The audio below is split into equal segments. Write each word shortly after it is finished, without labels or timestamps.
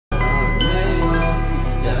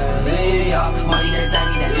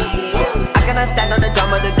I stand on the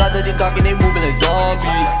drum of the guns that you're talking, they moving like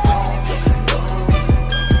zombies.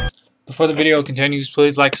 Before the video continues,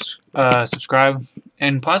 please like, subscribe,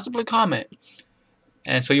 and possibly comment.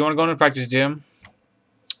 And so you want to go into the practice gym,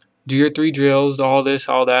 do your 3 drills, all this,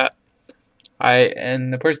 all that.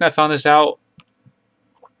 And the person that found this out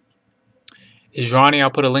is Ronnie.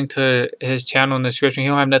 I'll put a link to his channel in the description. He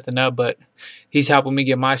don't have nothing up, but he's helping me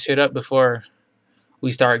get my shit up before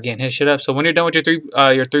we start getting his shit up. So when you're done with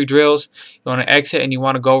your three drills, you want to exit and you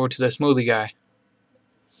want to go over to the smoothie guy.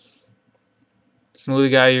 Smoothie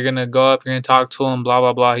guy, you're gonna go up, you're gonna talk to him, blah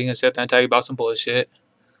blah blah. He's gonna sit there and tell you about some bullshit.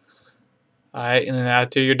 Alright, and then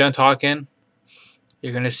after you're done talking,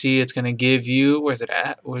 you're gonna see it's gonna give you, where's it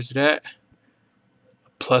at? Where's it at?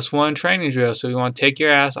 +1 training drill. So you want to take your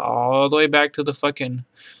ass all the way back to the fucking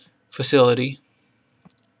facility.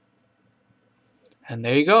 And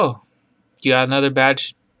there you go. You got another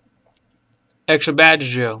badge, extra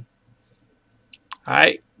badge drill.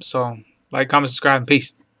 Alright, so like, comment, subscribe, and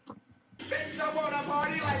peace.